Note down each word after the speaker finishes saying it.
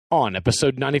On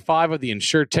episode 95 of the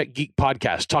InsurTech Geek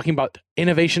podcast, talking about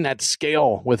innovation at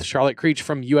scale with Charlotte Creech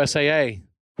from USAA.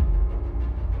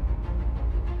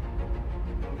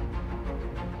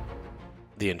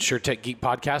 The InsurTech Geek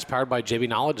podcast, powered by JB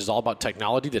Knowledge, is all about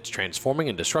technology that's transforming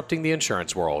and disrupting the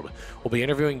insurance world. We'll be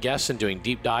interviewing guests and doing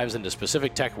deep dives into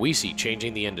specific tech we see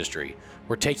changing the industry.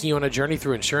 We're taking you on a journey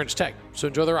through insurance tech, so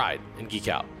enjoy the ride and geek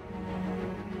out.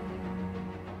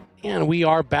 And we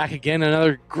are back again.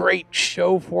 Another great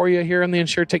show for you here on the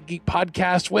InsurTech Geek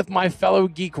podcast with my fellow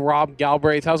geek, Rob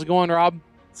Galbraith. How's it going, Rob?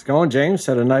 It's going, James.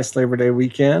 Had a nice Labor Day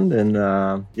weekend. And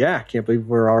can't believe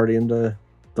we're already into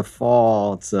the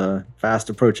fall. It's fast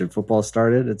approaching. Football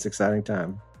started. It's exciting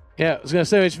time. Yeah, I was going to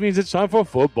say, which means it's time for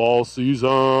football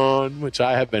season, which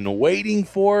I have been waiting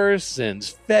for since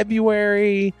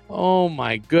February. Oh,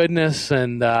 my goodness.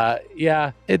 And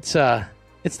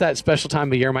it's that special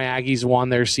time of year. My Aggies won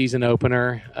their season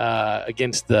opener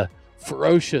against the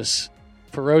ferocious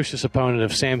opponent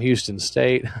of Sam Houston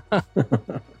State.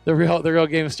 The real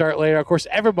game start later. Of course,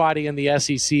 everybody in the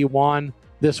SEC won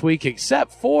this week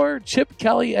except for Chip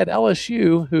Kelly at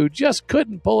LSU, who just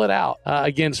couldn't pull it out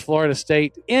against Florida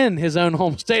State in his own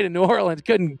home state of New Orleans.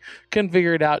 Couldn't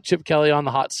figure it out. Chip Kelly on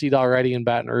the hot seat already in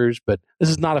Baton Rouge, but this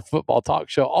is not a football talk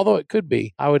show, although it could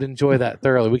be. I would enjoy that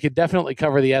thoroughly. We could definitely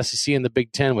cover the SEC and the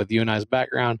Big Ten with you and I's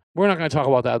background. We're not going to talk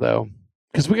about that, though,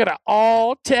 because we got an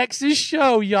all-Texas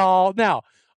show, y'all. Now,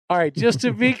 all right, just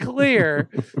to be clear,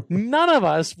 none of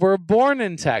us were born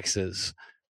in Texas.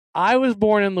 I was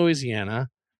born in Louisiana.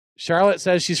 Charlotte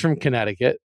says she's from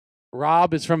Connecticut.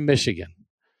 Rob is from Michigan.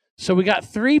 So we got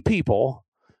three people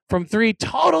from three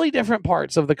totally different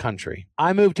parts of the country.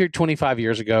 I moved here 25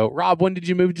 years ago. Rob, when did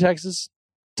you move to Texas?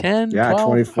 10, yeah, 12?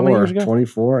 24. How many years ago?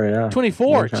 24, yeah.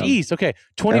 24, geez. Okay,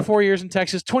 24 years in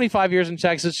Texas, 25 years in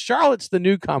Texas. Charlotte's the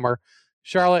newcomer.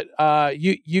 Charlotte,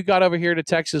 you got over here to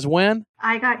Texas when?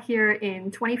 I got here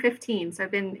in 2015, so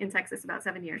I've been in Texas about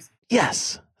 7 years.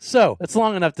 Yes. So it's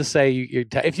long enough to say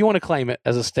if you want to claim it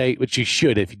as a state, which you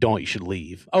should. If you don't, you should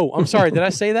leave. Oh, I'm sorry. Did I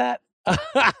say that?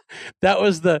 That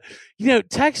was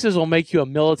Texas will make you a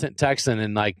militant Texan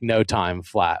in like no time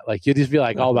flat. Like you'll just be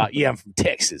like all about, I'm from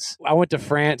Texas. I went to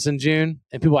France in June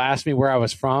and people asked me where I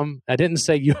was from. I didn't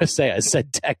say USA. I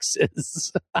said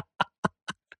Texas.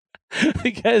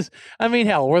 Because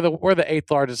hell, we're the eighth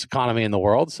largest economy in the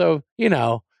world. So,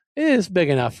 it is big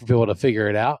enough for people to figure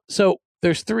it out. So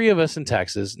there's three of us in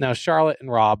Texas. Now, Charlotte and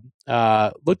Rob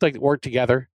looked like they worked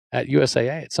together at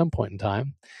USAA at some point in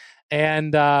time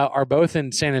and are both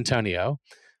in San Antonio.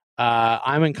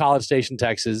 I'm in College Station,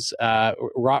 Texas.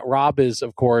 Rob is,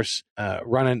 of course,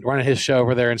 running his show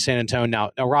over there in San Antonio.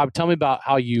 Now, Rob, tell me about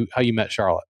how you met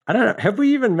Charlotte. I don't know. Have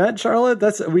we even met, Charlotte?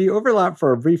 We overlapped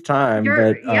for a brief time.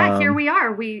 Here we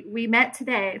are. We met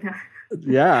today.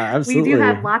 Yeah, absolutely. We do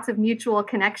have lots of mutual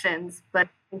connections, but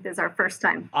this is our first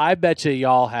time. I bet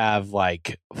y'all have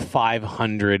like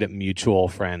 500 mutual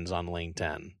friends on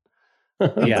LinkedIn.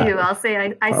 We do. I'll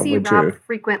say I see Rob true.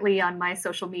 Frequently on my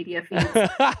social media feeds.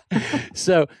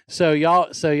 So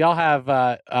y'all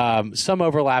have some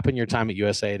overlap in your time at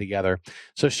USA together.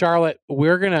 So Charlotte,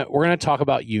 we're gonna talk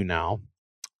about you now.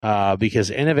 Because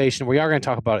innovation, we are going to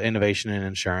talk about innovation in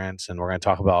insurance, and we're going to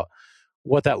talk about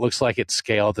what that looks like at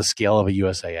the scale of a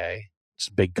USAA. It's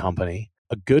a big company,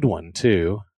 a good one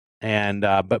too. And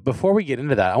but before we get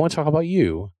into that, I want to talk about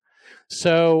you.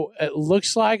 So it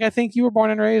looks like I think you were born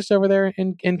and raised over there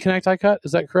in Connecticut.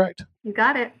 Is that correct? You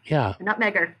got it. Yeah, a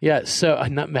nutmegger. Yeah, so a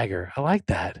nutmegger. I like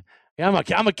that. Yeah,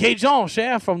 I'm a Cajun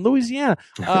chef from Louisiana.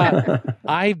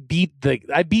 I beat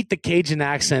the Cajun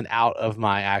accent out of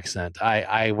my accent.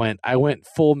 I went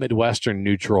full Midwestern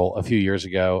neutral a few years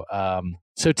ago.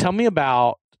 So tell me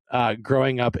about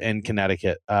growing up in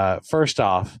Connecticut. First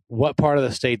off, what part of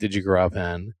the state did you grow up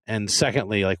in? And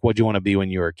secondly, what did you want to be when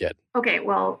you were a kid? Okay,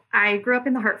 well, I grew up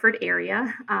in the Hartford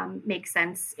area. Makes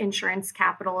sense. Insurance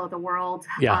capital of the world.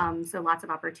 Yeah. So lots of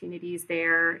opportunities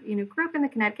there. Grew up in the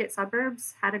Connecticut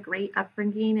suburbs, had a great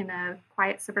upbringing in a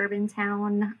quiet suburban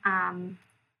town.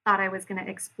 Thought I was going to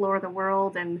explore the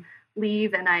world and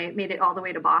leave, and I made it all the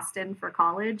way to Boston for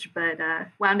college, but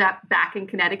wound up back in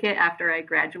Connecticut after I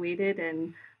graduated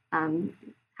and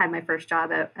had my first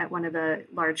job at one of the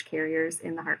large carriers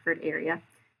in the Hartford area.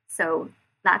 So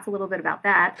that's a little bit about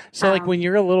that. So when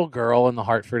you're a little girl in the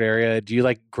Hartford area, do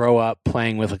you grow up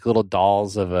playing with little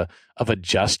dolls of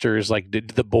adjusters? Did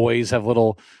the boys have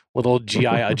little GI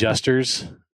adjusters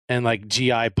and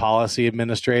GI policy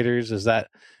administrators? Is that,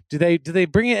 do they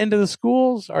bring it into the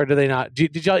schools or do they not?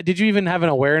 Did you even have an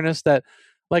awareness that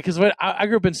Like, because when I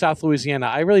grew up in South Louisiana,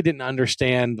 I really didn't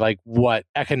understand like what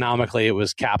economically it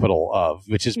was capital of,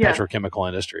 which is petrochemical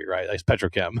industry, right? Like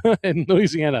petrochem in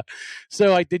Louisiana. So,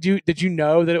 like, did you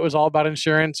know that it was all about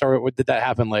insurance, or did that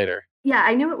happen later? Yeah,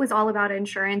 I knew it was all about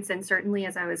insurance. And certainly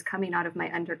as I was coming out of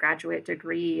my undergraduate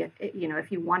degree,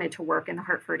 if you wanted to work in the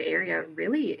Hartford area,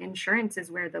 really insurance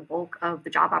is where the bulk of the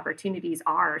job opportunities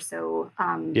are. So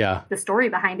the story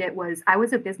behind it was I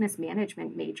was a business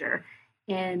management major,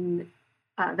 and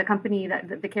the company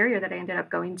the carrier that I ended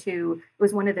up going to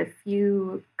was one of the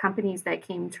few companies that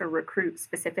came to recruit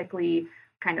specifically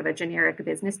kind of a generic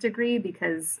business degree,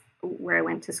 because where I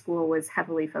went to school was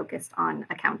heavily focused on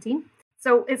accounting.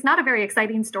 So it's not a very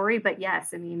exciting story, but yes,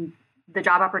 I mean, the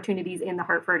job opportunities in the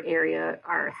Hartford area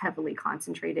are heavily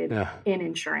concentrated in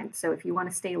insurance. So if you want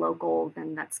to stay local,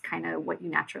 then that's kind of what you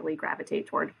naturally gravitate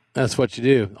toward. That's what you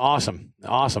do. Awesome.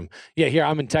 Yeah, here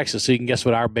I'm in Texas, so you can guess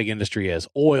what our big industry is: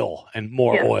 oil and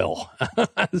more oil.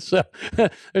 So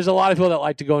there's a lot of people that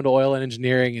like to go into oil and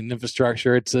engineering and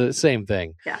infrastructure. It's the same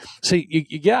thing. Yeah. So you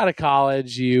get out of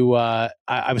college.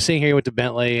 I'm seeing here you went to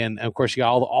Bentley, and of course you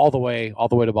got all the way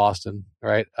to Boston,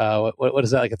 right? What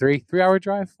is that, like a 3-hour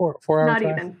drive, 4-hour Not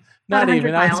drive? Even. Not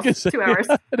even. Miles, 2 hours.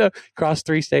 Across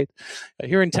 3 states.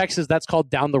 Here in Texas, that's called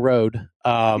down the road.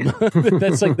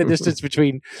 That's like the distance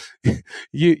between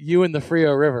you and the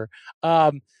Frio River.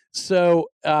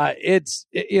 It's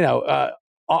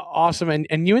awesome,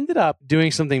 and you ended up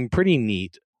doing something pretty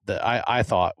neat that I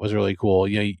thought was really cool.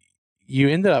 You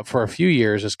ended up for a few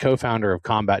years as co-founder of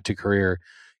Combat to Career.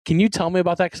 Can you tell me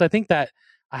about that? Because I think that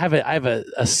I have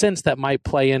a sense that might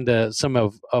play into some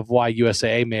of why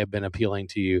USAA may have been appealing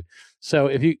to you. So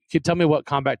if you could tell me what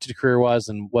Combat to Career was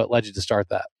and what led you to start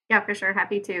that. Yeah, for sure.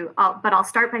 Happy to. But I'll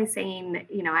start by saying,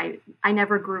 I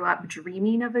never grew up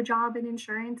dreaming of a job in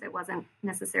insurance. It wasn't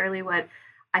necessarily what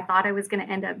I thought I was going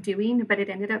to end up doing, but it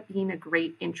ended up being a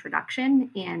great introduction,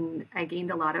 and I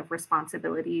gained a lot of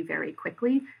responsibility very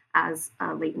quickly as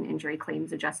a latent injury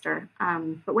claims adjuster.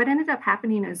 But what ended up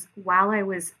happening is while I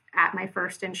was at my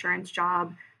first insurance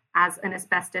job as an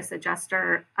asbestos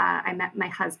adjuster, I met my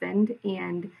husband,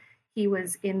 and he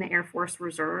was in the Air Force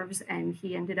Reserves, and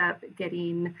he ended up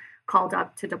getting called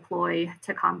up to deploy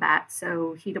to combat.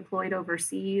 So he deployed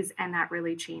overseas, and that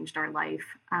really changed our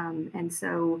life. And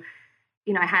so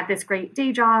I had this great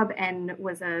day job and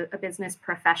was a business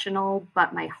professional,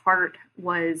 but my heart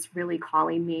was really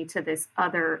calling me to this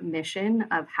other mission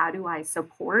of how do I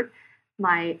support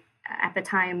my, at the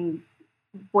time,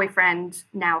 boyfriend,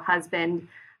 now husband,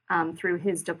 through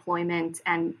his deployment,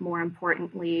 and more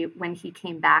importantly, when he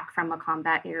came back from a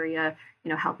combat area,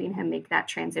 helping him make that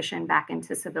transition back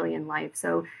into civilian life.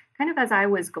 So kind of as I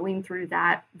was going through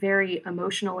that very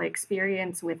emotional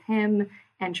experience with him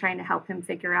and trying to help him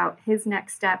figure out his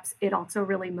next steps, it also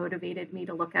really motivated me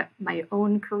to look at my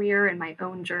own career and my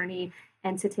own journey,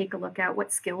 and to take a look at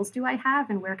what skills do I have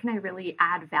and where can I really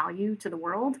add value to the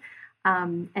world.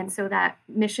 And so that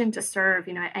mission to serve,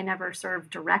 I never served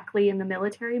directly in the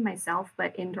military myself,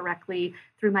 but indirectly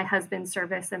through my husband's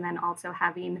service, and then also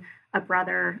having a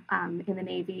brother in the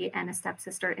Navy and a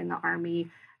stepsister in the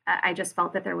Army. I just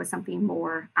felt that there was something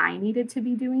more I needed to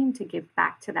be doing to give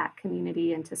back to that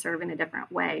community and to serve in a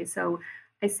different way. So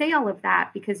I say all of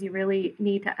that because you really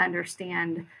need to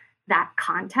understand that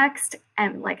context,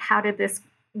 and like, how did this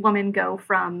woman go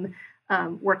from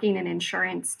working in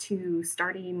insurance to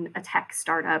starting a tech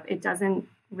startup? It doesn't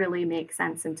really make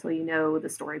sense until you know the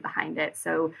story behind it.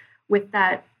 So with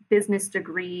that business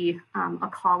degree, a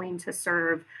calling to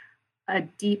serve, a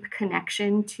deep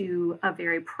connection to a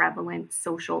very prevalent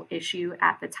social issue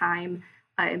at the time,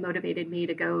 it motivated me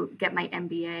to go get my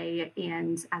MBA.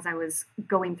 And as I was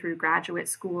going through graduate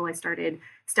school, I started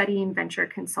studying venture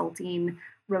consulting,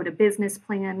 wrote a business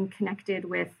plan, connected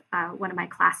with one of my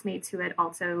classmates who had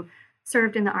also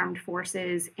served in the armed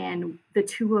forces. And the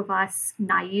two of us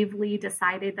naively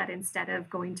decided that instead of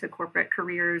going to corporate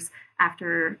careers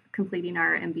after completing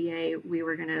our MBA, we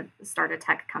were going to start a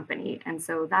tech company. And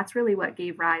so that's really what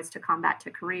gave rise to Combat to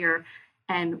Career.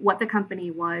 And what the company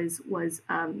was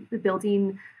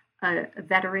building a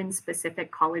veteran-specific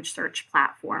college search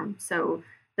platform. So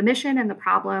the mission and the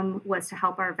problem was to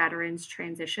help our veterans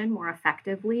transition more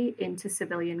effectively into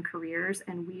civilian careers.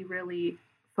 And we really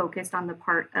focused on the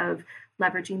part of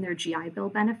leveraging their GI Bill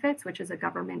benefits, which is a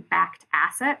government-backed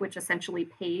asset, which essentially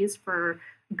pays for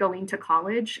going to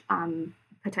college,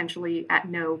 potentially at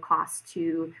no cost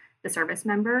to the service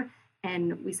member.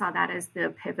 And we saw that as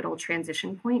the pivotal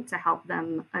transition point to help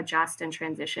them adjust and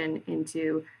transition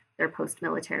into their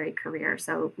post-military career.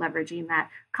 So leveraging that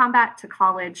combat to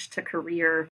college to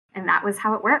career, and that was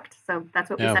how it worked. So that's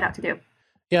what we set out to do.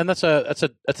 Yeah, and that's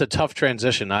a tough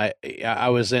transition. I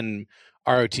was in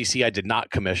ROTC. I did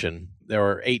not commission. There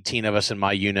were 18 of us in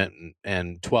my unit,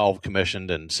 and 12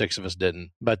 commissioned, and 6 of us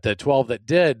didn't. But the 12 that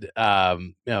did,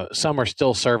 some are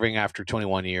still serving after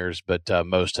 21 years, but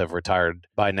most have retired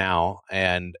by now.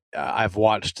 And I've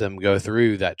watched them go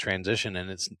through that transition, and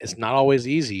it's not always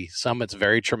easy. Some it's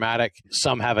very traumatic.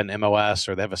 Some have an MOS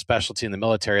or they have a specialty in the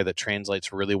military that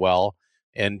translates really well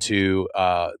into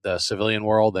the civilian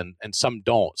world, and some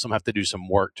don't. Some have to do some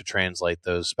work to translate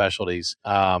those specialties.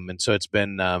 And so it's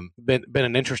been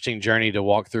an interesting journey to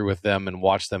walk through with them and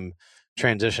watch them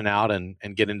transition out and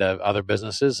get into other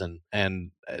businesses.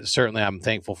 And certainly I'm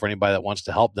thankful for anybody that wants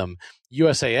to help them.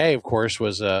 USAA, of course,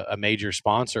 was a major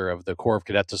sponsor of the Corps of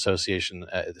Cadets Association.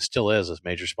 It still is a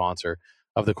major sponsor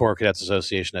of the Corps of Cadets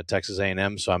Association at Texas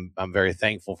A&M. So I'm very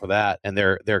thankful for that. And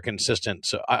they're consistent.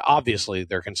 So obviously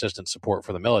their consistent support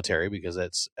for the military, because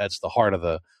that's the heart of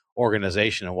the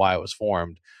organization and why it was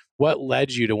formed. What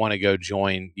led you to want to go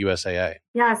join USAA?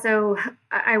 Yeah, so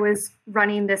I was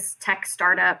running this tech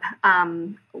startup,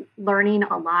 learning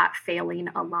a lot, failing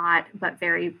a lot, but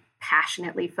very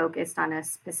passionately focused on a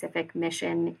specific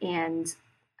mission. And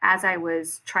as I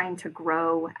was trying to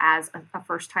grow as a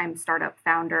first-time startup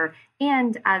founder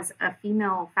and as a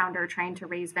female founder trying to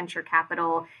raise venture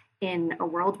capital in a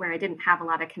world where I didn't have a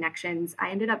lot of connections,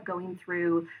 I ended up going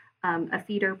through a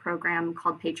feeder program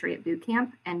called Patriot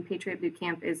Bootcamp. And Patriot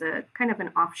Bootcamp is a kind of an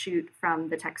offshoot from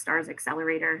the Techstars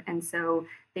Accelerator. And so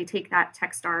they take that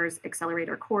Techstars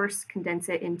Accelerator course, condense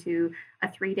it into a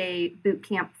 3-day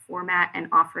bootcamp format, and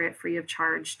offer it free of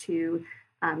charge to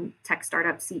tech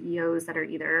startup CEOs that are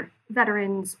either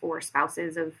veterans or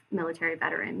spouses of military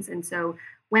veterans. And so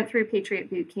went through Patriot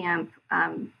Bootcamp,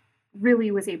 really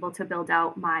was able to build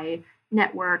out my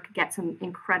network, get some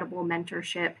incredible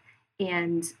mentorship.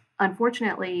 And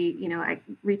unfortunately, I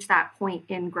reached that point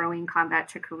in growing Combat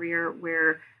to Career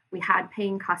where we had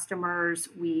paying customers,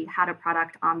 we had a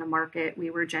product on the market, we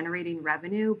were generating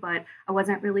revenue, but I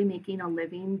wasn't really making a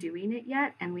living doing it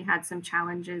yet. And we had some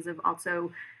challenges of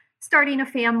also starting a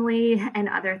family and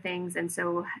other things. And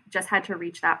so just had to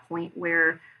reach that point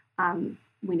where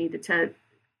we needed to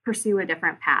pursue a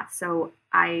different path. So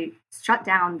I shut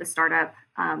down the startup.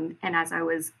 And as I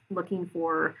was looking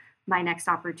for my next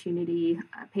opportunity,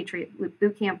 Patriot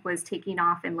Bootcamp was taking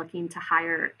off and looking to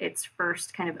hire its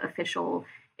first kind of official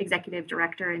executive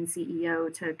director and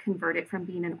CEO to convert it from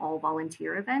being an all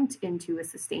volunteer event into a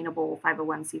sustainable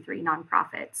 501c3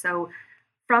 nonprofit. So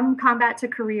from Combat to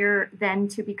Career, then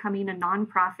to becoming a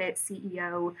nonprofit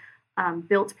CEO,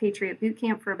 built Patriot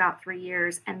Bootcamp for about 3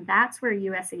 years. And that's where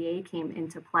USAA came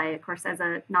into play. Of course, as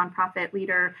a nonprofit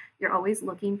leader, you're always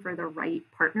looking for the right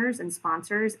partners and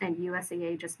sponsors. And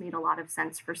USAA just made a lot of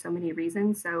sense for so many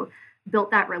reasons. So built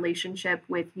that relationship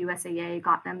with USAA,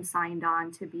 got them signed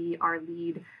on to be our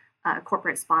lead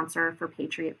corporate sponsor for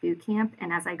Patriot Bootcamp.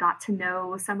 And as I got to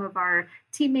know some of our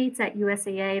teammates at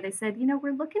USAA, they said,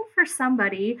 we're looking for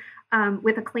somebody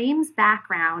with a claims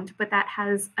background, but that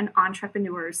has an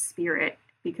entrepreneur's spirit,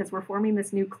 because we're forming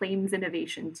this new claims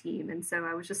innovation team. And so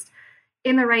I was just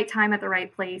in the right time at the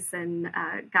right place and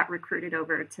got recruited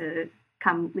over to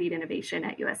come lead innovation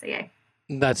at USAA.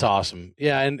 That's awesome.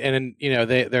 Yeah. And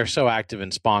they're so active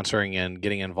in sponsoring and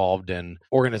getting involved in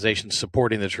organizations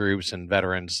supporting the troops and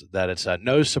veterans that it's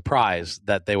no surprise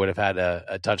that they would have had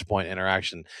a touch point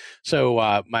interaction.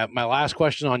 So my last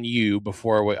question on you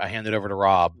before I hand it over to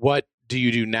Rob: what do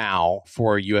you do now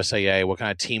for USAA? What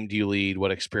kind of team do you lead?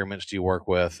 What experiments do you work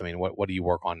with? I mean, what do you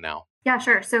work on now? Yeah,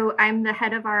 sure. So I'm the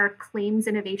head of our claims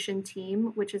innovation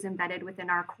team, which is embedded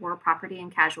within our core property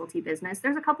and casualty business.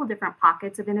 There's a couple different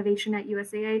pockets of innovation at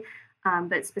USAA,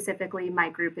 but specifically my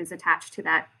group is attached to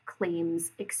that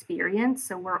claims experience.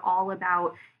 So we're all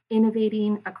about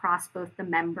innovating across both the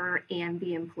member and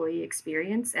the employee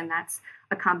experience. And that's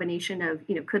a combination of,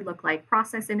 could look like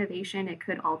process innovation. It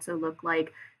could also look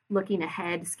like looking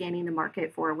ahead, scanning the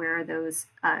market for where are those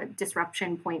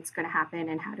disruption points going to happen,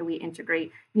 and how do we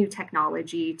integrate new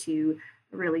technology to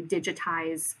really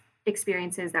digitize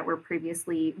experiences that were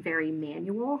previously very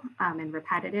manual and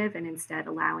repetitive, and instead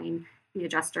allowing the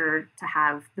adjuster to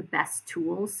have the best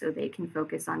tools so they can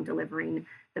focus on delivering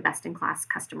the best-in-class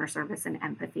customer service and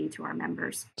empathy to our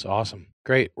members. It's awesome.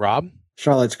 Great. Rob?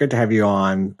 Charlotte, it's great to have you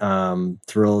on.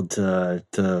 Thrilled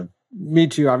to Me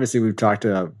too. Obviously, we've talked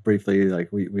briefly, like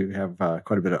we have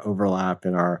quite a bit of overlap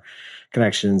in our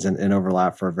connections and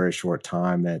overlap for a very short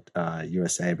time at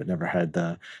USA, but never had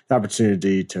the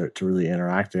opportunity to really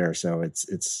interact there. So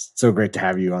it's so great to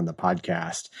have you on the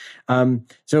podcast.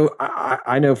 So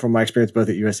I know from my experience both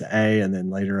at USA and then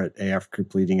later at AF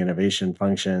Group leading innovation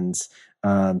functions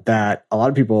that a lot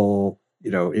of people,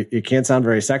 it can sound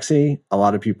very sexy. A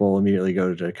lot of people immediately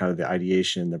go to kind of the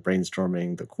ideation, the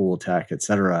brainstorming, the cool tech, et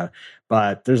cetera.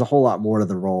 But there's a whole lot more to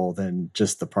the role than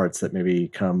just the parts that maybe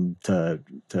come to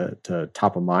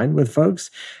top of mind with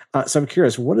folks. So I'm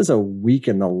curious, what does a week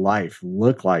in the life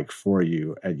look like for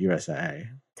you at USAA?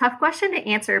 Tough question to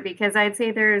answer because I'd say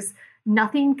there's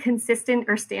nothing consistent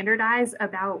or standardized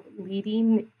about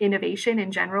leading innovation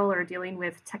in general or dealing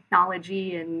with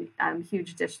technology and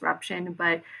huge disruption.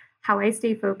 But how I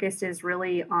stay focused is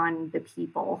really on the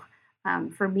people.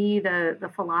 For me, the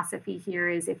philosophy here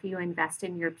is if you invest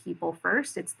in your people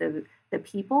first, it's the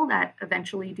people that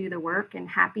eventually do the work, and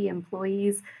happy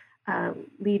employees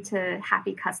lead to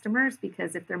happy customers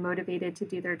because if they're motivated to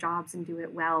do their jobs and do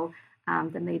it well,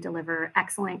 then they deliver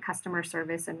excellent customer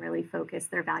service and really focus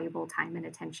their valuable time and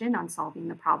attention on solving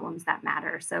the problems that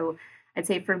matter. So I'd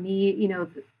say for me,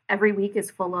 every week is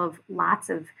full of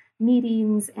lots of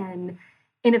meetings, and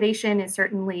innovation is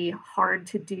certainly hard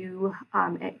to do.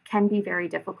 It can be very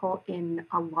difficult in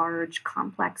a large,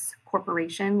 complex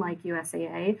corporation like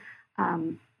USAA.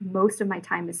 Most of my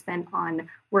time is spent on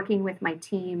working with my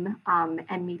team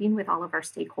and meeting with all of our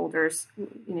stakeholders.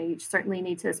 You certainly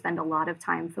need to spend a lot of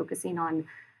time focusing on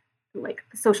like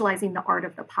socializing the art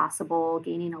of the possible,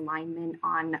 gaining alignment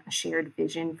on a shared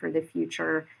vision for the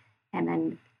future, and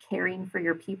then caring for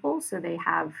your people so they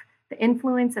have the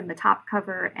influence and the top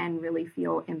cover and really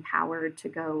feel empowered to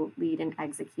go lead and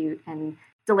execute and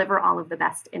deliver all of the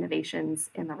best innovations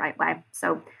in the right way.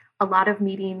 So a lot of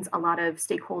meetings, a lot of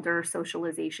stakeholder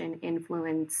socialization,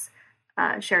 influence,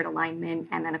 shared alignment,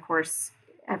 and then of course,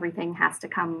 everything has to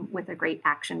come with a great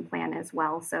action plan as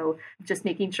well. So just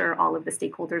making sure all of the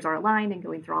stakeholders are aligned and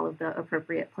going through all of the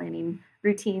appropriate planning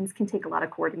routines can take a lot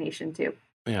of coordination too.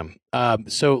 Yeah.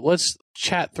 So let's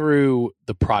chat through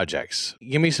the projects.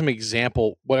 Give me some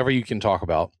example, whatever you can talk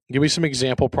about. Give me some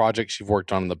example projects you've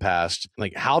worked on in the past,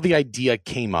 like how the idea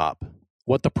came up,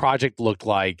 what the project looked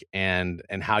like, and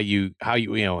how you got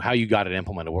it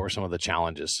implemented. What were some of the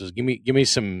challenges? So give me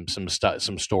some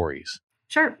stories.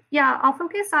 Sure. Yeah, I'll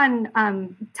focus on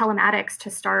telematics to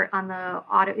start on the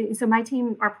auto. So my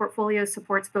team, our portfolio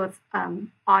supports both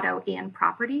auto and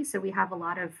property. So we have a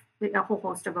whole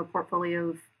host of a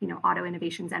portfolio of auto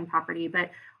innovations and property.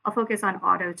 But I'll focus on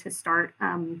auto to start,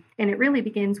 and it really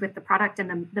begins with the product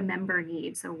and the member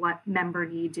need. So what member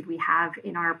need did we have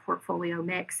in our portfolio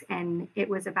mix? And it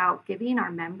was about giving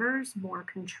our members more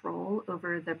control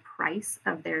over the price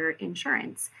of their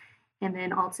insurance. And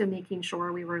then also making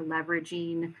sure we were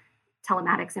leveraging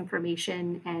telematics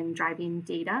information and driving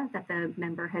data that the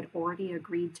member had already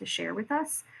agreed to share with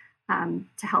us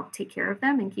to help take care of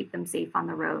them and keep them safe on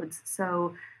the roads.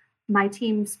 So my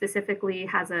team specifically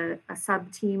has a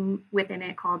sub-team within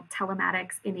it called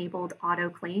Telematics Enabled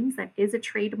Auto Claims. That is a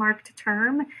trademarked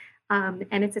term,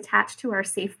 and it's attached to our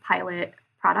SafePilot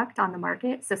product on the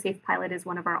market. So SafePilot is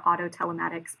one of our auto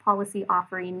telematics policy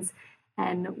offerings.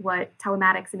 And what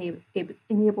telematics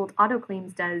enabled auto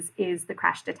claims does is the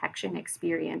crash detection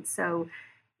experience. So,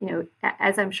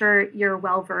 as I'm sure you're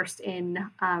well versed in,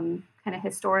 kind of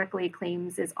historically,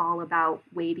 claims is all about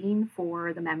waiting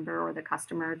for the member or the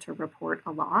customer to report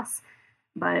a loss.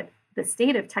 But the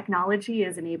state of technology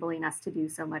is enabling us to do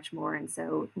so much more. And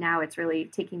so now it's really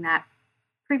taking that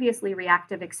previously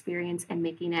reactive experience and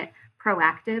making it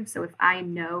proactive. So if I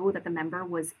know that the member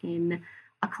was in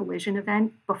a collision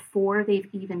event before they've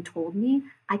even told me,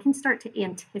 I can start to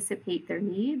anticipate their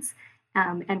needs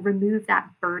and remove that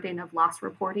burden of loss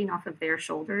reporting off of their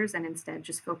shoulders and instead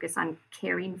just focus on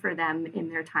caring for them in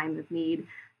their time of need,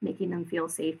 making them feel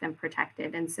safe and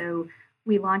protected. And so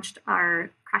we launched our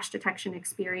crash detection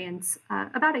experience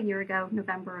about a year ago,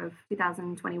 November of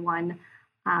 2021.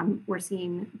 We're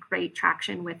seeing great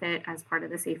traction with it as part of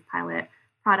the SafePilot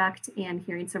product and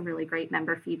hearing some really great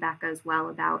member feedback as well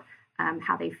about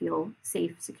how they feel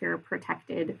safe, secure,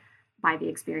 protected by the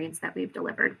experience that we've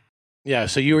delivered. Yeah.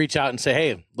 So you reach out and say,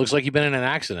 "Hey, looks like you've been in an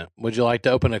accident. Would you like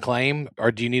to open a claim,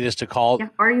 or do you need us to call? Yeah.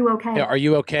 Are you okay? Are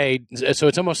you okay?" So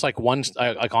it's almost like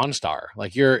like OnStar.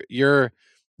 Like you're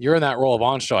in that role of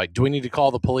OnStar. Like, do we need to call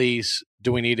the police?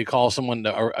 Do we need to call someone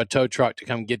or a tow truck to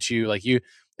come get you? Like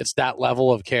it's that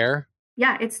level of care.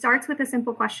 Yeah. It starts with a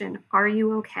simple question: are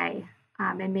you okay?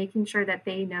 And making sure that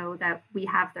they know that we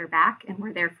have their back and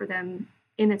we're there for them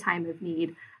in a time of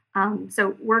need.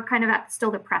 So we're kind of at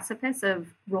still the precipice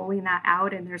of rolling that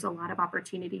out, and there's a lot of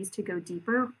opportunities to go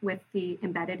deeper with the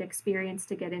embedded experience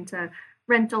to get into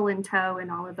rental and tow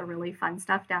and all of the really fun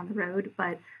stuff down the road.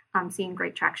 But seeing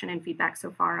great traction and feedback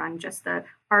so far on just the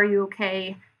are you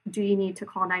okay? Do you need to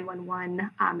call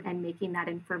 911? And making that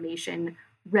information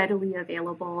readily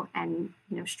available and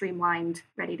streamlined,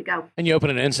 ready to go. And you open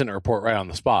an incident report right on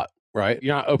the spot, right?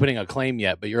 You're not opening a claim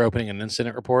yet, but you're opening an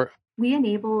incident report. We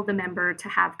enable the member to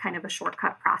have kind of a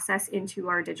shortcut process into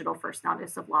our digital first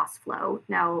notice of loss flow.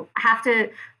 Now, I have to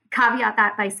caveat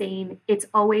that by saying it's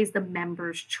always the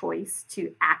member's choice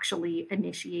to actually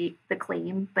initiate the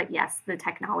claim. But yes, the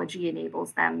technology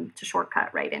enables them to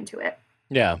shortcut right into it.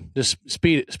 Yeah, just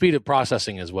speed of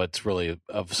processing is what's really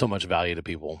of so much value to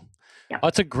people. Yep.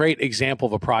 That's a great example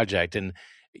of a project. And,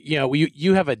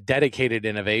 you have a dedicated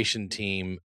innovation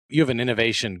team. You have an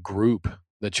innovation group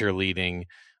that you're leading,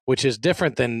 which is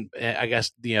different than, I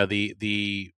guess,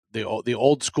 the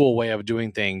old school way of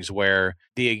doing things, where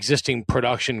the existing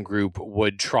production group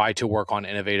would try to work on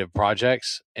innovative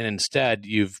projects, and instead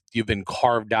you've been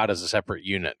carved out as a separate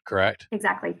unit, correct?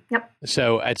 Exactly. Yep.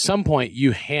 So at some point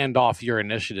you hand off your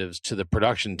initiatives to the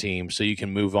production team so you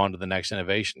can move on to the next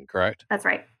innovation, correct? That's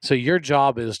right. So your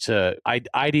job is to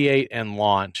ideate and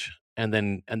launch, and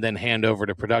then hand over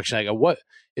to production. I go, what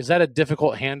is that a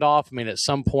difficult handoff? I mean, at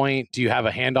some point, do you have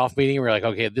a handoff meeting where you're like,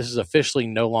 okay, this is officially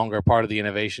no longer part of the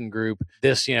innovation group.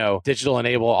 This, digital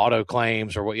enable auto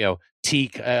claims, or what,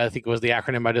 TEAC, I think was the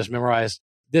acronym I just memorized.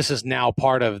 This is now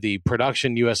part of the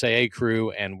production USAA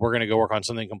crew, and we're going to go work on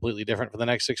something completely different for the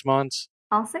next 6 months.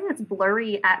 I'll say it's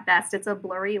blurry at best. It's a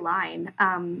blurry line.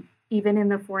 Even in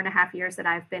the 4.5 years that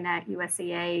I've been at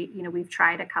USAA, we've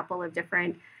tried a couple of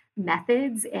different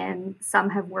methods, and some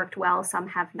have worked well, some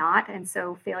have not. And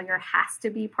so failure has to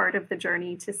be part of the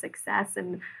journey to success.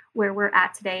 And where we're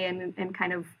at today and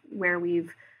kind of where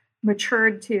we've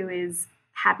matured to is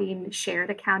having shared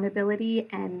accountability.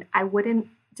 And I wouldn't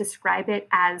describe it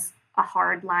as a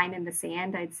hard line in the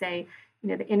sand. I'd say,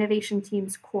 the innovation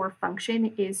team's core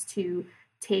function is to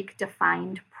take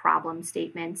defined problem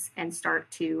statements and start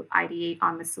to ideate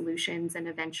on the solutions and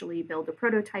eventually build a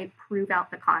prototype, prove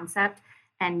out the concept,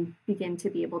 and begin to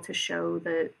be able to show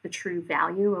the true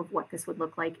value of what this would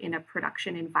look like in a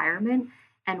production environment.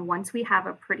 And once we have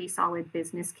a pretty solid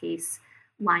business case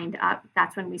lined up,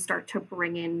 that's when we start to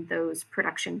bring in those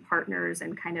production partners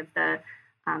and kind of the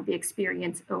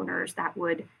experience owners that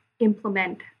would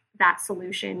implement that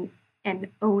solution and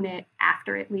own it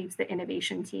after it leaves the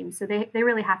innovation team. So they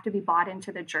really have to be bought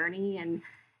into the journey. And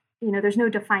there's no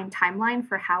defined timeline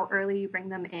for how early you bring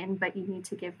them in, but you need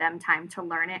to give them time to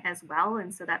learn it as well.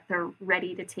 And so that they're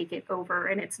ready to take it over.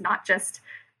 And it's not just,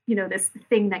 this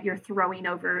thing that you're throwing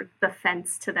over the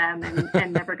fence to them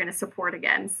and never going to support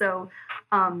again. So,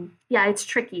 it's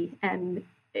tricky. And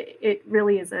it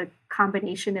really is a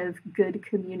combination of good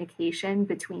communication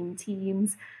between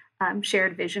teams,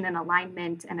 shared vision and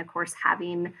alignment, and of course,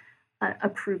 having a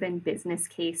proven business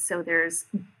case. So there's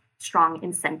strong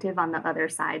incentive on the other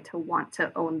side to want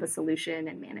to own the solution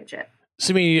and manage it.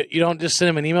 So, you don't just send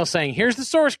them an email saying, here's the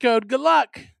source code, good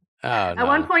luck. Oh, At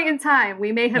one point in time,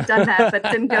 we may have done that, but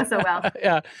didn't go so well.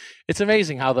 Yeah, it's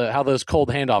amazing how those cold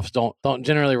handoffs don't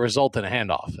generally result in a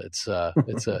handoff.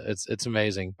 It's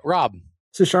amazing. Rob.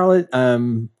 So Charlotte,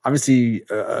 obviously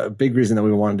a big reason that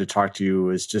we wanted to talk to you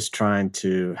is just trying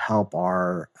to help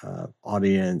our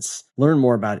audience learn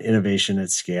more about innovation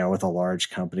at scale with a large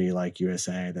company like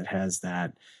USA that has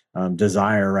that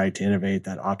desire, right, to innovate,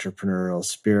 that entrepreneurial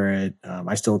spirit.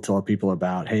 I still tell people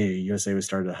about, hey, USA was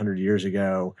started 100 years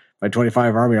ago by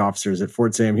 25 Army officers at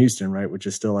Fort Sam Houston, right, which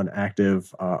is still an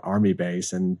active Army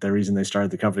base. And the reason they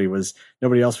started the company was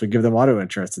nobody else would give them auto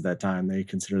insurance at that time. They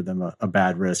considered them a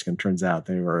bad risk, and turns out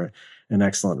they were an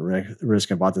excellent risk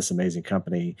and bought this amazing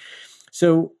company.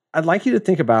 So I'd like you to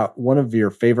think about one of your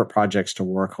favorite projects to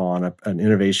work on, an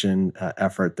innovation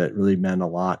effort that really meant a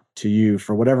lot to you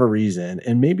for whatever reason.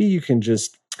 And maybe you can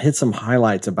just hit some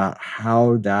highlights about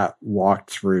how that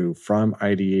walked through from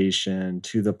ideation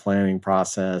to the planning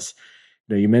process.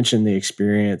 You mentioned the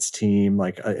experience team.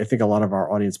 Like, I think a lot of our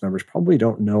audience members probably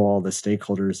don't know all the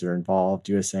stakeholders that are involved.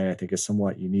 USA, I think, is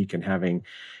somewhat unique in having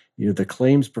the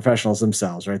claims professionals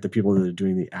themselves, right? The people that are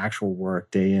doing the actual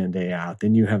work day in, day out.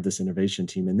 Then you have this innovation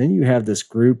team. And then you have this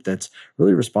group that's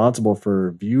really responsible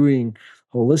for viewing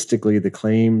holistically the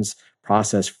claims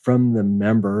process from the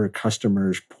member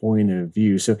customer's point of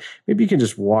view. So maybe you can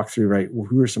just walk through, right?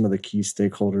 Who are some of the key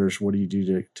stakeholders? What do you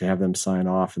do to have them sign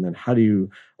off? And then how do you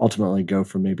ultimately go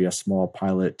from maybe a small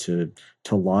pilot to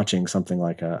launching something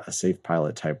like a safe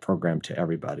pilot type program to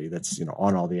everybody that's,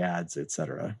 on all the ads, et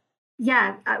cetera?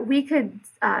 Yeah, we could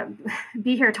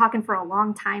be here talking for a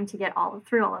long time to get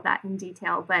through all of that in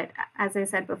detail. But as I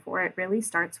said before, it really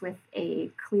starts with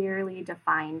a clearly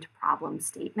defined problem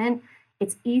statement.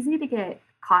 It's easy to get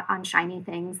caught on shiny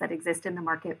things that exist in the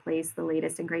marketplace, the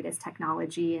latest and greatest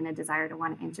technology, and a desire to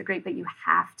want to integrate, but you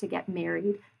have to get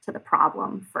married to the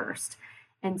problem first.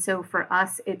 And so for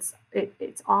us, it's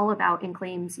all about in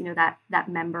claims, that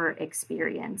member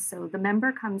experience. So the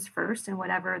member comes first, and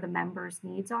whatever the member's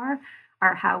needs are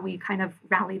how we kind of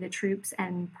rally the troops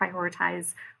and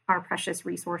prioritize our precious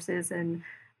resources and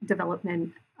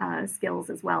development skills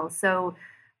as well. So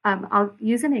I'll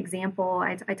use an example.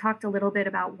 I talked a little bit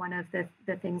about one of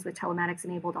the things with telematics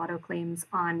enabled auto claims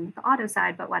on the auto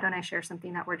side, but why don't I share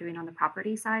something that we're doing on the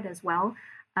property side as well?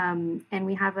 And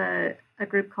we have a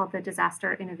group called the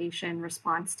Disaster Innovation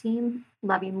Response Team,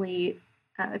 lovingly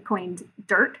coined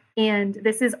DIRT. And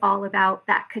this is all about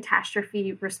that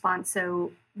catastrophe response.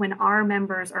 So when our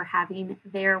members are having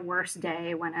their worst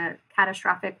day, when a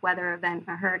catastrophic weather event,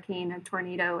 a hurricane, a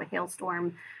tornado, a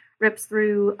hailstorm rips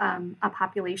through a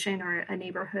population or a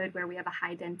neighborhood where we have a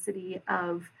high density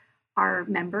of our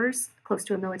members close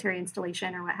to a military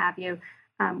installation or what have you,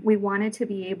 we wanted to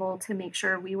be able to make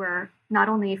sure we were not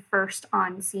only first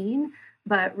on scene,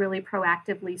 but really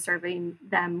proactively serving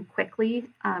them quickly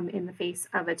in the face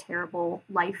of a terrible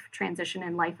life transition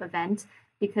and life event,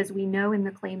 because we know in the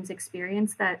claims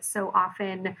experience that so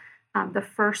often the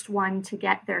first one to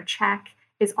get their check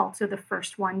is also the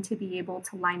first one to be able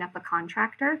to line up a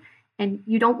contractor. And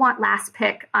you don't want last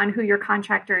pick on who your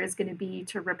contractor is going to be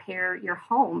to repair your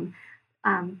home,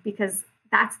 because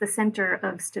that's the center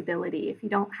of stability. If you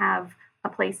don't have a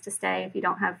place to stay, if you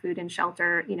don't have food and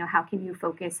shelter, how can you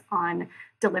focus on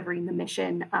delivering the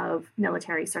mission of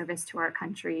military service to our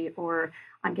country or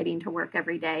on getting to work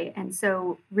every day? And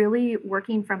so really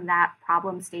working from that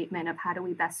problem statement of how do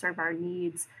we best serve our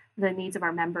needs, the needs of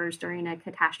our members during a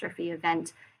catastrophe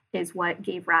event, is what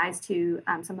gave rise to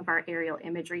some of our aerial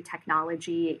imagery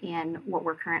technology and what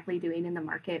we're currently doing in the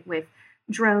market with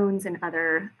drones and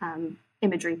other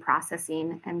imagery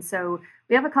processing. And so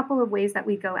we have a couple of ways that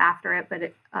we go after it,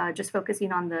 but just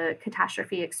focusing on the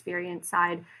catastrophe experience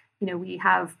side, we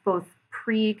have both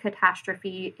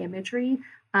pre-catastrophe imagery.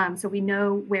 So we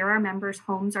know where our members'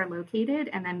 homes are located.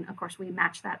 And then, of course, we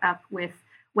match that up with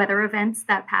weather events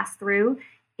that pass through.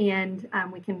 And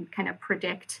we can kind of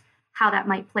predict how that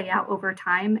might play out over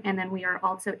time. And then we are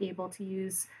also able to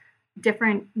use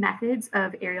different methods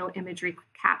of aerial imagery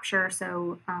capture.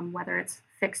 So whether it's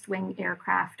fixed wing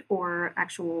aircraft or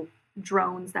actual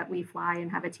drones that we fly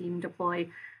and have a team deploy,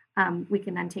 we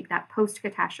can then take that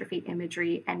post-catastrophe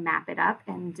imagery and map it up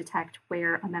and detect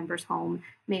where a member's home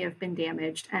may have been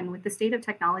damaged. And with the state of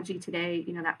technology today,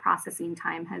 that processing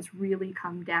time has really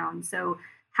come down. So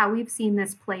how we've seen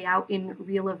this play out in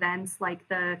real events like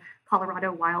the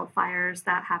Colorado wildfires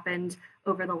that happened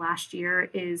over the last year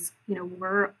is,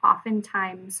 we're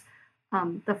oftentimes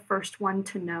the first one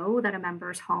to know that a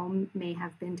member's home may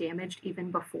have been damaged even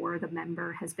before the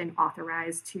member has been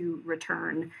authorized to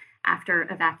return after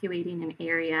evacuating an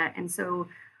area. And so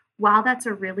while that's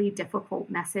a really difficult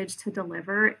message to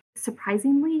deliver,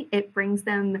 surprisingly, it brings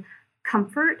them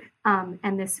comfort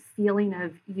and this feeling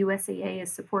of USAA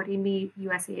is supporting me,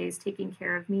 USAA is taking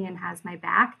care of me and has my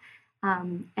back.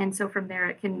 And so from there,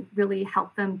 it can really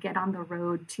help them get on the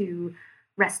road to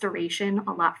restoration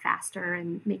a lot faster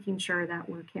and making sure that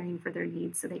we're caring for their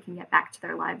needs so they can get back to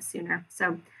their lives sooner.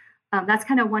 So that's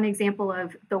kind of one example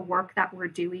of the work that we're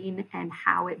doing and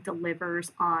how it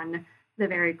delivers on the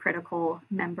very critical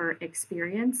member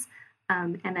experience.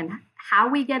 And then how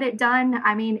we get it done,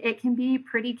 I mean, it can be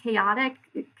pretty chaotic.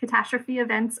 Catastrophe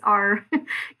events are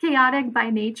chaotic by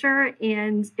nature,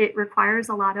 and it requires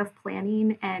a lot of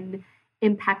planning and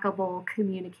impeccable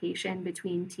communication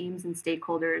between teams and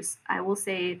stakeholders. I will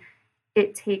say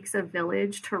it takes a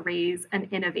village to raise an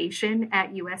innovation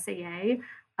at USAA.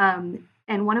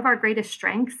 And one of our greatest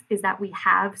strengths is that we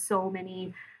have so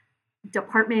many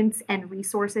departments and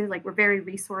resources, like we're very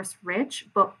resource rich,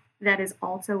 but that is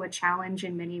also a challenge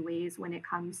in many ways when it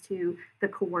comes to the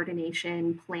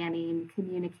coordination, planning,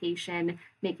 communication,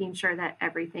 making sure that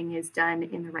everything is done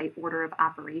in the right order of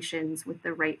operations with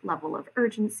the right level of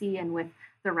urgency and with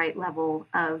the right level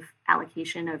of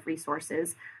allocation of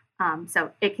resources. So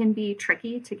it can be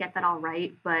tricky to get that all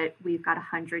right, but we've got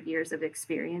 100 years of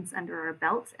experience under our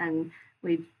belt, and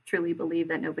we truly believe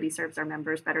that nobody serves our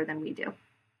members better than we do.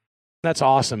 That's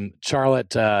awesome.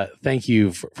 Charlotte, thank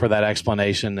you for that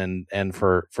explanation and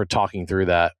for talking through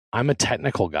that. I'm a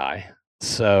technical guy,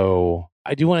 so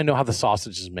I do want to know how the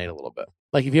sausage is made a little bit.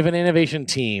 Like if you have an innovation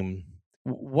team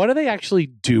what are they actually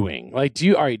doing? Like, do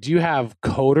you have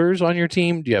coders on your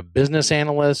team? Do you have business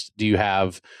analysts? Do you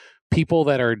have people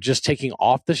that are just taking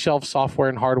off the shelf software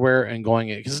and hardware and going,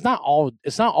 because it's not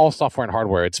all software and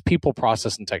hardware, it's people,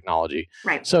 process, and technology.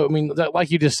 Right. So I mean,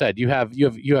 like you just said, you have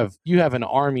an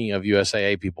army of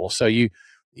USAA people. So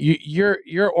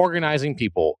you're organizing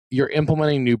people, you're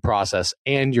implementing new process,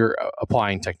 and you're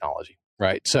applying technology,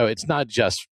 right? So it's not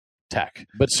just tech,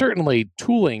 but certainly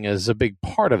tooling is a big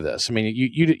part of this. I mean,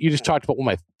 you just talked about one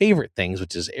of my favorite things,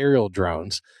 which is aerial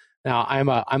drones. Now, I'm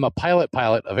a pilot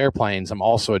of airplanes. I'm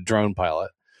also a drone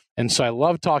pilot, and so I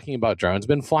love talking about drones.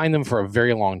 Been flying them for a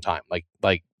very long time,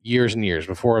 like years and years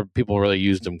before people really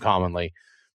used them commonly.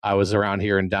 I was around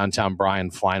here in downtown Bryan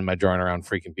flying my drone around,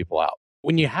 freaking people out.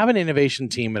 When you have an innovation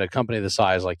team at a company the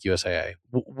size like USAA,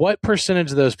 what percentage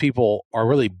of those people are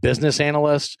really business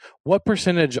analysts? What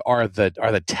percentage are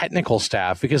the technical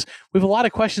staff? Because we have a lot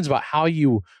of questions about how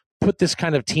you put this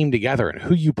kind of team together and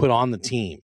who you put on the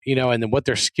team, and then what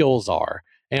their skills are.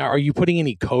 And are you putting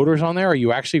any coders on there? Are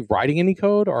you actually writing any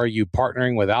code? Or are you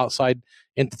partnering with outside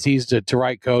entities to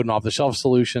write code and off-the-shelf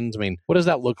solutions? I mean, what does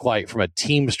that look like from a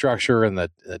team structure and the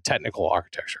technical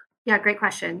architecture? Yeah, great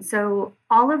question. So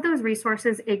all of those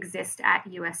resources exist at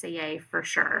USAA for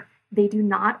sure. They do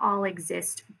not all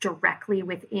exist directly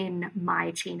within my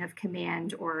chain of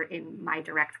command or in my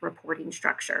direct reporting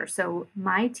structure. So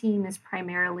my team is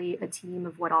primarily a team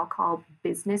of what I'll call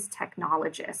business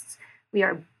technologists. We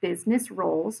are business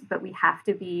roles, but we have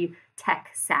to be tech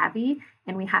savvy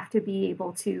and we have to be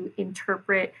able to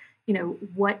interpret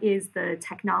what is the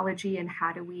technology and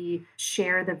how do we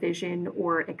share the vision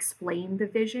or explain the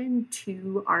vision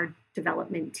to our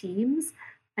development teams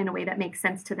in a way that makes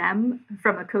sense to them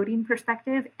from a coding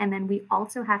perspective. And then we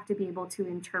also have to be able to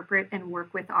interpret and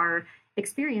work with our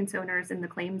experience owners in the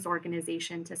claims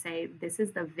organization to say, this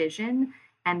is the vision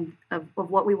and of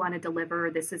what we want to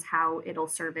deliver. This is how it'll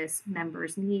service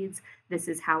members' needs. This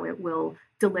is how it will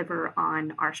deliver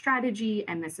on our strategy.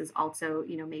 And this is also,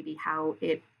 maybe how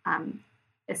it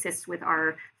assists with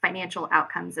our financial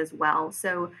outcomes as well.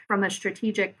 So from a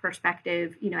strategic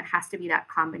perspective, it has to be that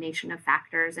combination of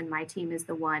factors. And my team is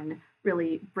the one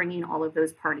really bringing all of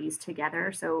those parties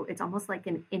together. So it's almost like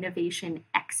an innovation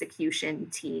execution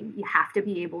team. You have to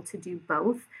be able to do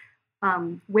both.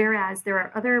 Whereas there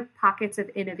are other pockets of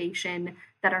innovation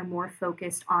that are more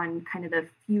focused on kind of the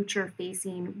future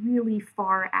facing, really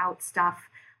far out stuff,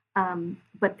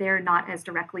 but they're not as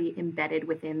directly embedded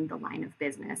within the line of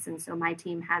business. And so my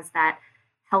team has that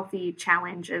healthy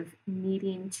challenge of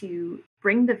needing to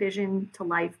bring the vision to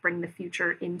life, bring the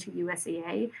future into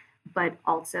USAA, but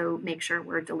also make sure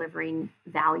we're delivering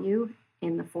value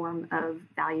in the form of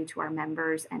value to our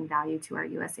members and value to our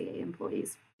USAA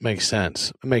employees. Makes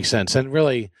sense. And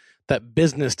really, that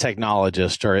business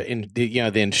technologist or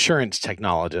the insurance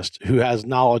technologist who has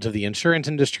knowledge of the insurance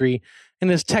industry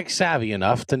and is tech savvy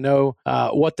enough to know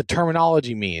what the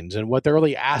terminology means and what they're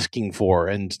really asking for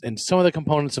and some of the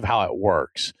components of how it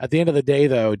works. At the end of the day,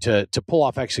 though, to pull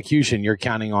off execution, you're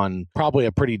counting on probably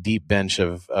a pretty deep bench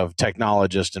of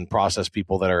technologists and process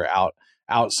people that are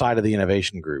outside of the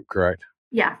innovation group, correct?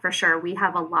 Yeah, for sure. We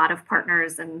have a lot of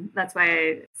partners, and that's why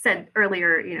I said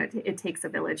earlier, it takes a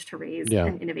village to raise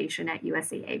an innovation at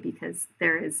USAA because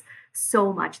there is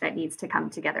so much that needs to come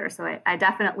together. So I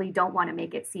definitely don't want to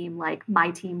make it seem like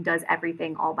my team does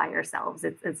everything all by yourselves.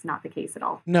 It's not the case at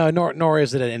all. No, nor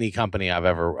is it at any company I've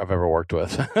ever worked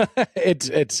with.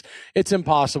 It's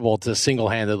impossible to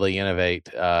single-handedly innovate,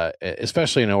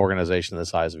 especially in an organization the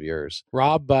size of yours.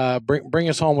 Rob, bring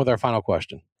us home with our final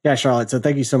question. Yeah, Charlotte. So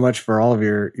thank you so much for all of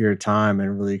your time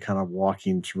and really kind of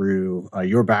walking through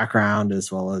your background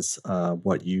as well as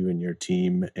what you and your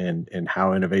team and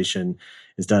how innovation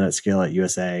is done at scale at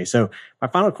USAA. So my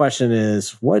final question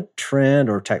is, what trend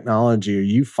or technology are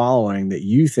you following that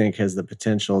you think has the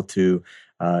potential to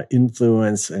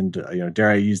influence and, dare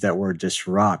I use that word,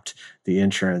 disrupt the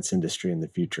insurance industry in the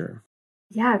future?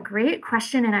 Yeah, great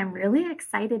question. And I'm really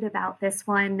excited about this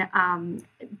one.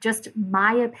 Just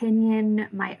my opinion,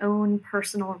 my own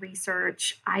personal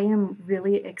research. I am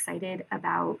really excited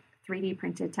about 3D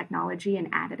printed technology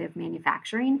and additive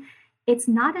manufacturing. It's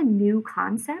not a new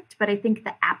concept, but I think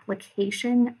the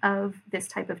application of this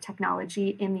type of technology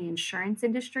in the insurance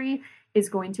industry is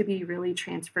going to be really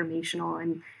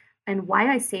transformational. And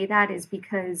why I say that is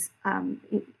because,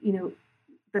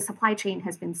 the supply chain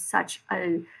has been such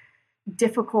a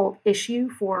difficult issue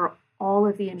for all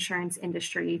of the insurance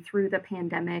industry through the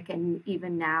pandemic and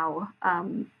even now.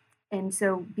 And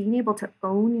so being able to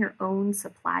own your own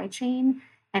supply chain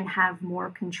and have more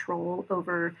control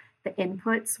over the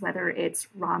inputs, whether it's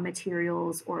raw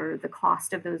materials or the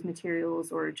cost of those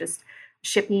materials or just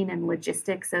shipping and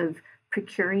logistics of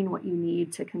procuring what you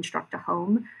need to construct a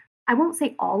home. I won't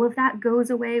say all of that goes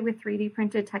away with 3D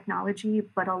printed technology,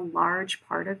 but a large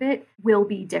part of it will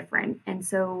be different. And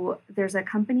so there's a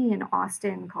company in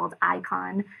Austin called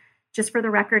Icon. Just for the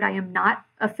record, I am not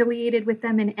affiliated with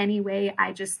them in any way.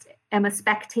 I just am a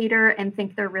spectator and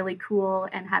think they're really cool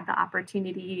and had the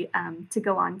opportunity to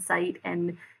go on site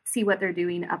and see what they're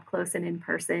doing up close and in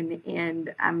person.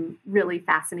 And I'm really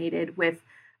fascinated with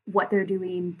what they're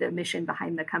doing, the mission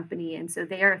behind the company. And so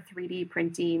they are 3D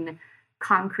printing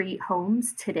concrete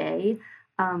homes today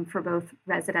for both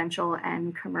residential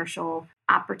and commercial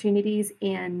opportunities.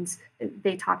 And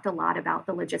they talked a lot about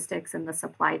the logistics and the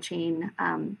supply chain.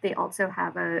 They also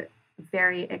have a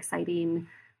very exciting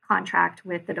contract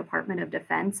with the Department of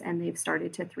Defense, and they've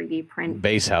started to 3D print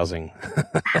base housing,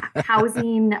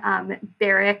 housing,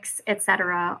 barracks, et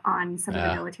cetera, on some of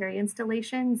the military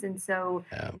installations. And so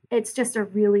it's just a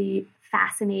really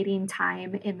fascinating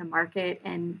time in the market,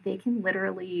 and they can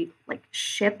literally like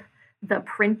ship the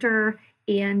printer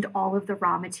and all of the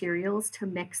raw materials to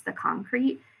mix the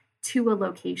concrete to a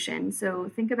location.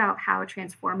 So think about how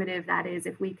transformative that is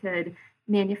if we could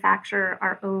manufacture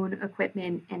our own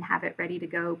equipment and have it ready to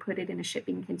go, put it in a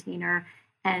shipping container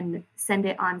and send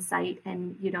it on site.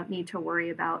 And you don't need to worry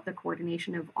about the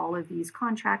coordination of all of these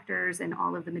contractors and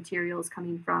all of the materials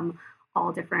coming from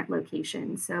all different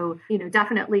locations. So,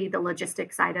 definitely the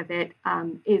logistics side of it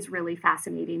is really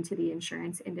fascinating to the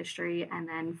insurance industry. And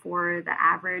then for the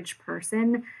average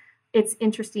person, it's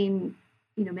interesting.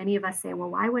 Many of us say, well,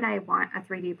 why would I want a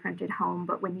 3D printed home?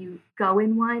 But when you go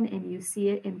in one and you see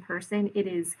it in person, it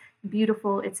is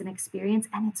beautiful. It's an experience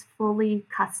and it's fully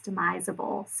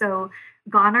customizable. So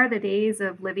gone are the days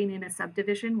of living in a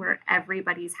subdivision where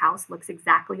everybody's house looks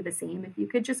exactly the same. If you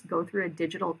could just go through a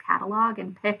digital catalog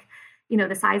and pick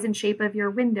the size and shape of your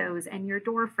windows and your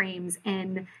door frames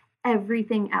and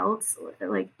everything else,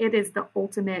 like it is the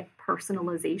ultimate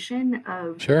personalization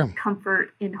of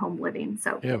comfort in home living.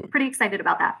 So pretty excited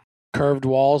about that. Curved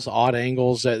walls, odd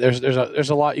angles. There's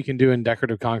a lot you can do in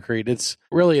decorative concrete. It's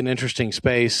really an interesting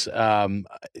space.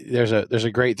 There's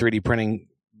a great 3D printing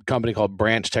company called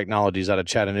Branch Technologies out of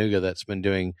Chattanooga that's been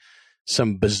doing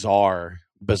some bizarre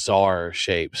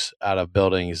shapes out of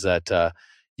buildings that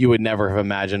you would never have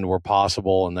imagined were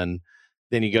possible. And then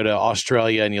you go to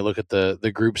Australia and you look at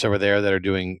the groups over there that are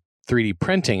doing 3D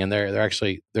printing, and they're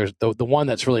actually there's the one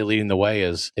that's really leading the way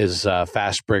is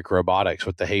Fast Brick Robotics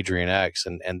with the Hadrian X,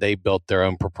 and they built their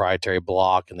own proprietary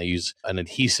block, and they use an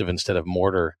adhesive instead of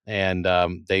mortar, and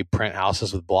they print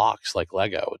houses with blocks like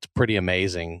Lego. It's pretty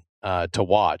amazing to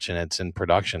watch, and it's in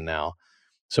production now.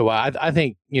 So I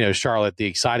think Charlotte, the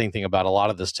exciting thing about a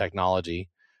lot of this technology,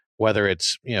 whether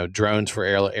it's drones for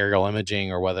aerial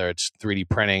imaging, or whether it's 3D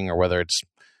printing, or whether it's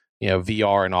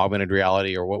VR and augmented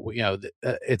reality, or what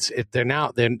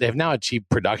they've now achieved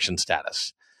production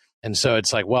status, and so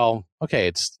it's like, well, okay,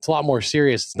 it's a lot more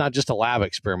serious. It's not just a lab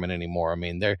experiment anymore. I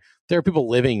mean, there are people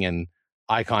living in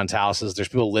Icon's houses. There's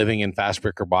people living in Fast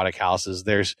Brick Robotic houses.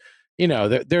 There's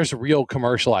there's real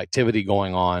commercial activity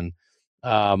going on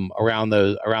around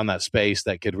that space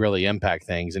that could really impact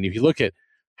things. And if you look at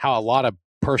how a lot of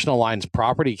personal lines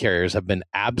property carriers have been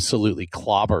absolutely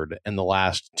clobbered in the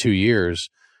last 2 years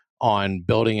on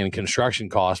building and construction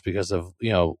costs because of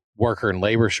worker and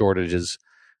labor shortages,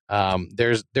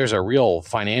 there's a real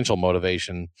financial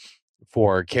motivation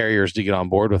for carriers to get on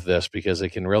board with this, because it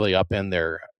can really upend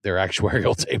their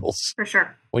actuarial tables for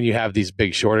sure when you have these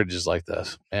big shortages like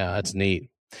this. Yeah, that's neat.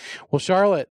 Well,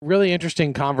 Charlotte, really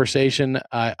interesting conversation.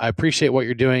 I appreciate what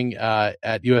you're doing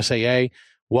at USAA.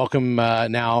 Welcome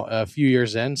now a few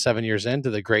years in, 7 years into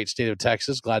the great state of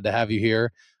Texas. Glad to have you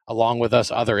here, along with us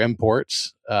other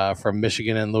imports from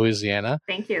Michigan and Louisiana.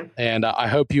 Thank you. And I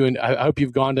hope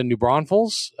you've gone to New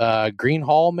Braunfels, Green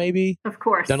Hall, maybe. Of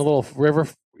course. Done a little river.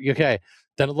 Okay,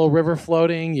 done a little river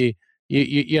floating.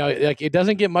 You know, like, it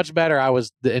doesn't get much better.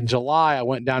 In July, I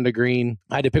went down to Green.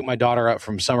 I had to pick my daughter up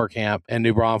from summer camp in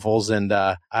New Braunfels. And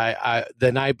I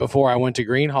the night before I went to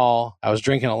Green Hall, I was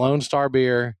drinking a Lone Star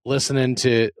beer, listening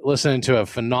to a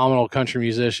phenomenal country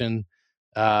musician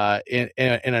in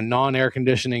a non-air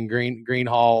conditioning Green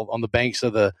Hall on the banks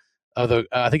of the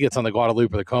I think it's on the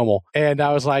Guadalupe or the Como. And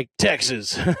I was like,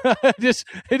 Texas. It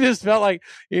just felt like,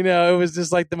 it was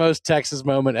just like the most Texas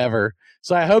moment ever.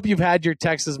 So I hope you've had your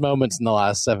Texas moments in the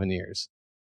last 7 years.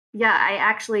 Yeah, I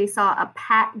actually saw a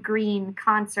Pat Green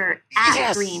concert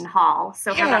at Green Hall.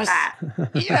 So how about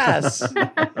that? Yes.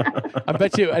 I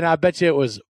bet you it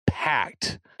was packed.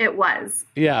 packed. It was.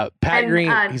 Yeah, Pat And,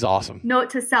 Green, he's awesome. Note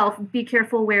to self: be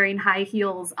careful wearing high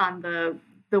heels on the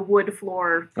wood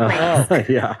floor.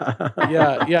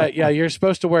 Yeah. You're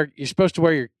supposed to wear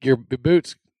your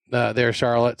boots there,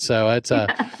 Charlotte. So it's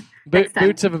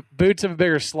boots have a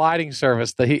bigger sliding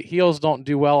surface. The heels don't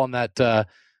do well on that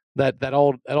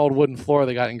old wooden floor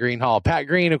they got in Green Hall. Pat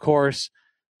Green, of course,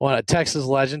 a Texas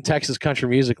legend, Texas country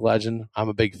music legend. I'm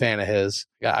a big fan of his.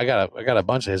 I got a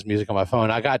bunch of his music on my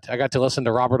phone. I got to listen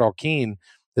to Robert Orkeen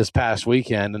this past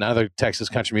weekend, another Texas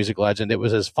country music legend. It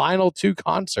was his final 2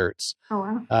 concerts.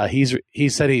 Oh, wow. He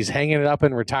said he's hanging it up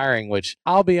and retiring, which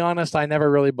I'll be honest, I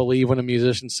never really believe when a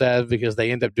musician says, because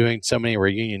they end up doing so many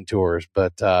reunion tours.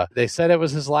 But they said it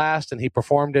was his last, and he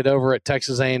performed it over at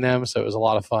Texas A&M, so it was a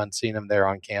lot of fun seeing him there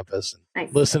on campus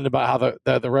and listening about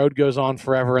how the road goes on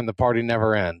forever and the party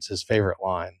never ends, his favorite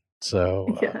line.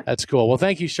 So that's cool. Well,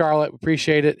 thank you, Charlotte.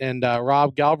 Appreciate it. And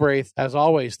Rob Galbraith, as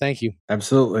always, thank you.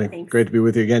 Absolutely. Thanks. Great to be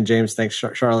with you again, James. Thanks,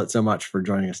 Charlotte, so much for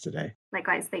joining us today.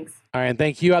 Likewise. Thanks. All right. And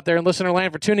thank you out there in listener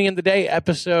land for tuning in today.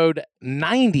 Episode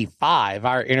 95,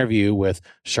 our interview with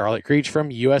Charlotte Creech from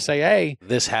USAA.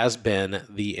 This has been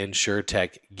the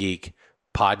InsurTech Geek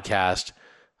podcast,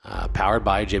 powered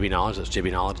by JB Knowledge. That's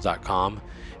jbknowledge.com.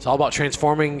 It's all about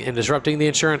transforming and disrupting the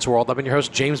insurance world. I've been your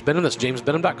host, James Benham. That's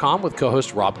jamesbenham.com with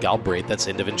co-host Rob Galbraith. That's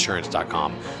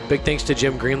endofinsurance.com. Big thanks to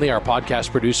Jim Greenlee, our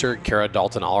podcast producer, Kara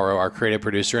Dalton-Allero, our creative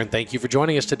producer, and thank you for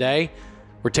joining us today.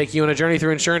 We're taking you on a journey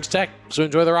through insurance tech, so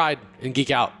enjoy the ride and geek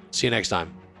out. See you next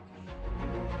time.